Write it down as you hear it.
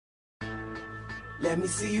Let me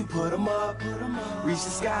see you put 'em up. Reach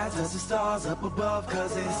the sky, touch the stars up above.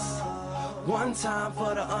 Cause it's one time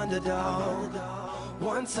for the underdog.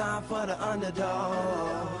 One time for the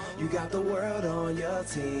underdog. You got the world on your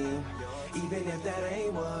team, even if that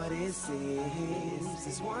ain't what it seems.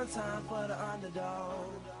 It's one time for the underdog.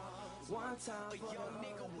 One time for the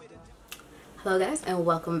underdog. Hello guys, and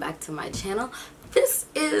welcome back to my channel. This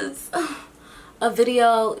is a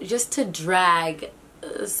video just to drag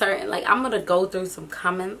certain, like, I'm gonna go through some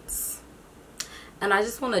comments and I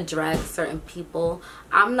just want to drag certain people.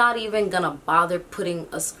 I'm not even gonna bother putting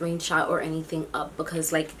a screenshot or anything up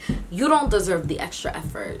because, like, you don't deserve the extra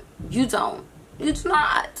effort. You do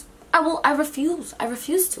not. I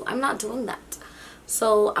refuse to. I'm not doing that.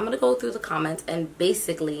 So I'm gonna go through the comments, and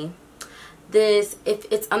basically this, if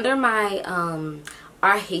it's under my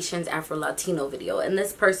our Haitians Afro Latino video, and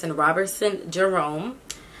this person, Robertson Jerome,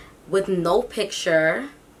 with no picture,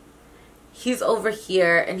 he's over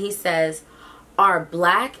here and he says, are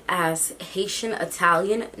black as Haitian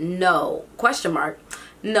Italian? No, question mark.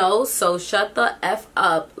 No, so shut the F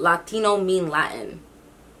up. Latino mean Latin.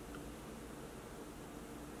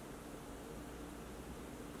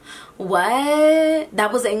 What?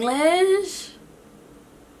 That was English?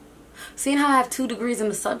 Seeing how I have 2 degrees in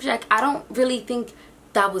the subject, I don't really think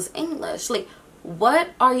that was English. Like,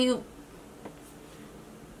 what are you...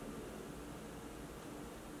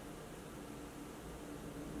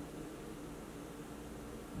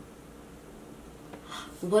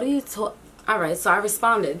 What are you talking... Alright, so I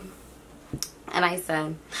responded. And I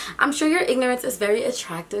said, I'm sure your ignorance is very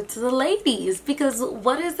attractive to the ladies. Because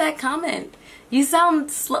what is that comment? You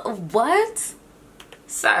sound slow. What?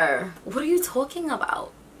 Sir, what are you talking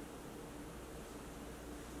about?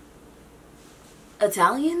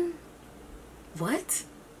 Italian? What?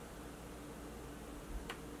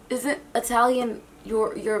 Isn't Italian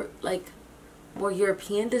your like more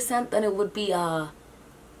European descent than it would be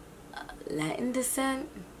Latin descent?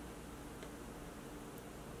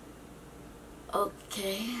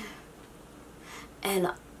 Okay.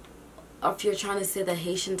 And if you're trying to say that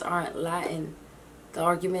Haitians aren't Latin, the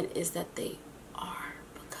argument is that they are,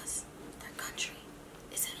 because their country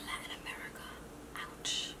is in Latin America.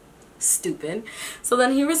 Ouch. Stupid. So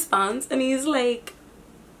then he responds and he's like,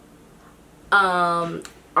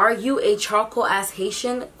 are you a charcoal ass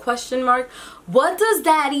Haitian? Question mark. What does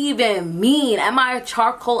that even mean? Am I a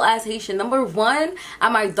charcoal ass Haitian? Number one,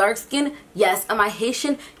 am I dark skinned? Yes. Am I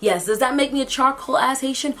Haitian? Yes. Does that make me a charcoal ass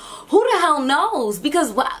Haitian? Who the hell knows?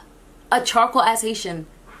 Because what? A charcoal ass Haitian.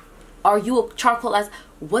 Are you a charcoal ass?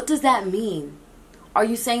 What does that mean? Are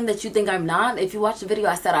you saying that you think I'm not? If you watch the video,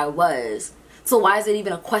 I said I was. So why is it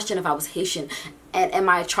even a question if I was Haitian? And am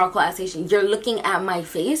I a charcoal ass Haitian? You're looking at my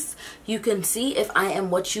face. You can see if I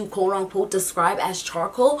am what you quote unquote describe as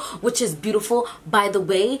charcoal, which is beautiful, by the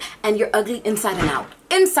way, and you're ugly inside and out.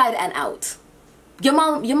 Inside and out. Your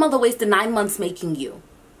mother wasted 9 months making you.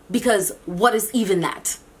 Because what is even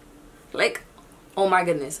that? Like, oh my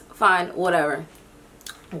goodness. Fine, whatever.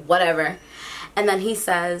 Whatever. And then he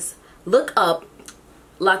says, look up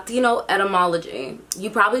Latino etymology. You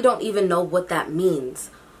probably don't even know what that means.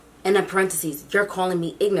 And in parentheses, you're calling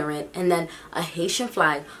me ignorant. And then a Haitian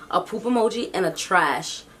flag, a poop emoji, and a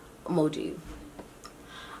trash emoji.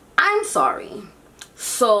 I'm sorry.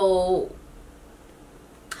 So,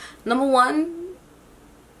 number one,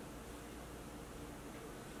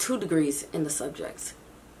 2 degrees in the subject.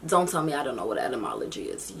 Don't tell me I don't know what etymology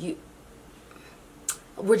is.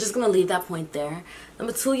 We're just gonna leave that point there.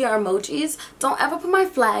 Number 2, your emojis. Don't ever put my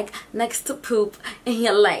flag next to poop in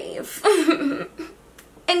your life.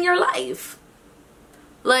 In your life.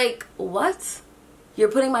 Like, what? You're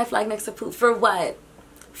putting my flag next to poop for what?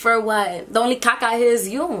 For what? The only caca here is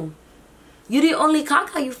you. You the only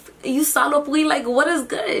caca. You salopui. Like, what is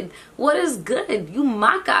good? What is good? You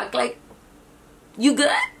macaque. Like, you good?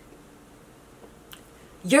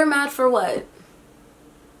 You're mad for what?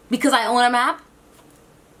 Because I own a map?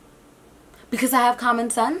 Because I have common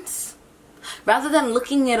sense? Rather than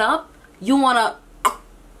looking it up, you wanna...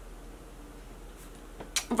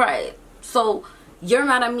 Right. So you're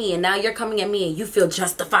mad at me, and now you're coming at me, and you feel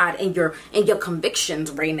justified in your convictions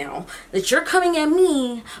right now. That you're coming at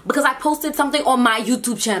me because I posted something on my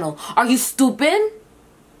YouTube channel. Are you stupid?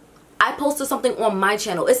 I posted something on my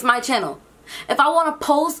channel. It's my channel. If I want to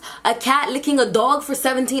post a cat licking a dog for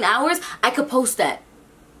 17 hours, I could post that.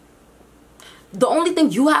 The only thing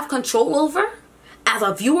you have control over as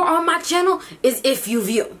a viewer on my channel is if you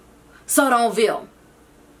view. So don't view.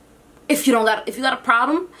 If you got a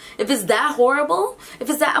problem, if it's that horrible, if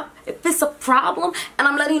it's a problem, and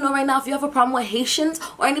I'm letting you know right now, if you have a problem with Haitians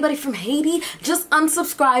or anybody from Haiti, just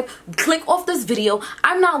unsubscribe, click off this video.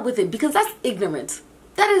 I'm not with it because that's ignorant.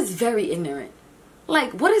 That is very ignorant.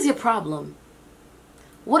 Like, what is your problem?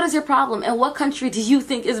 What is your problem? And what country do you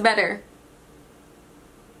think is better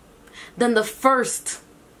than the first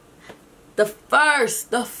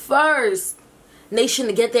nation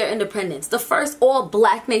to get their independence? The first all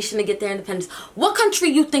black nation to get their independence. What country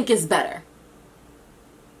you think is better?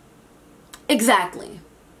 Exactly.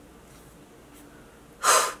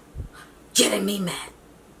 Getting me mad.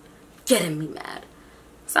 Getting me mad.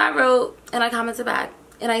 So I wrote and I commented back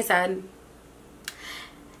and I said,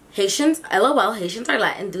 Haitians, LOL, Haitians are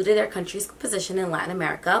Latin due to their country's position in Latin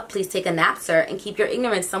America. Please take a nap, sir, and keep your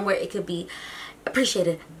ignorance somewhere it could be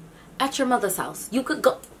appreciated. At your mother's house. You could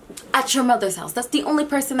go at your mother's house. That's the only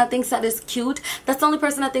person that thinks that is cute. That's the only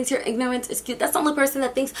person that thinks your ignorance is cute. That's the only person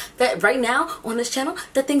that thinks that right now on this channel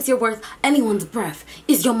that thinks you're worth anyone's breath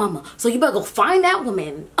is your mama. So you better go find that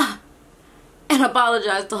woman and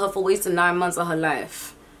apologize to her for wasting 9 months of her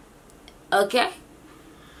life. Okay?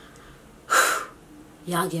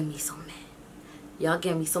 Y'all get me so mad. Y'all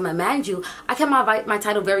get me so mad. Mind you, I kept my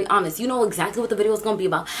title very honest. You know exactly what the video was going to be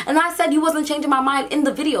about. And I said you wasn't changing my mind in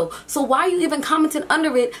the video. So why are you even commenting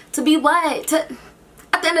under it to be what? At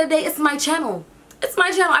the end of the day, it's my channel. It's my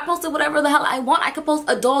channel. I posted whatever the hell I want. I could post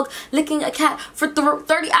a dog licking a cat for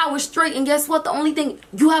 30 hours straight. And guess what? The only thing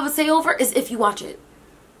you have a say over is if you watch it.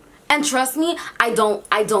 And trust me, I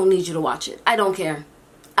don't need you to watch it. I don't care.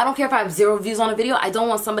 I don't care if I have 0 views on a video. I don't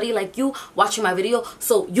want somebody like you watching my video,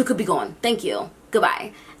 so you could be gone. Thank you.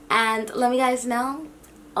 Goodbye. And let me guys know,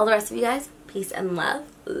 all the rest of you guys, peace and love.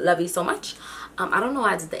 Love you so much. I don't know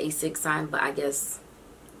why I did the A6 sign, but I guess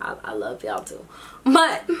I love y'all too.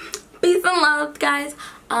 But peace and love, guys.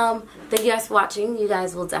 Thank you guys for watching. You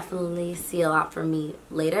guys will definitely see a lot from me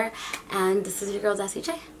later. And this is your girl,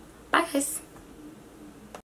 DESSI. Bye, guys.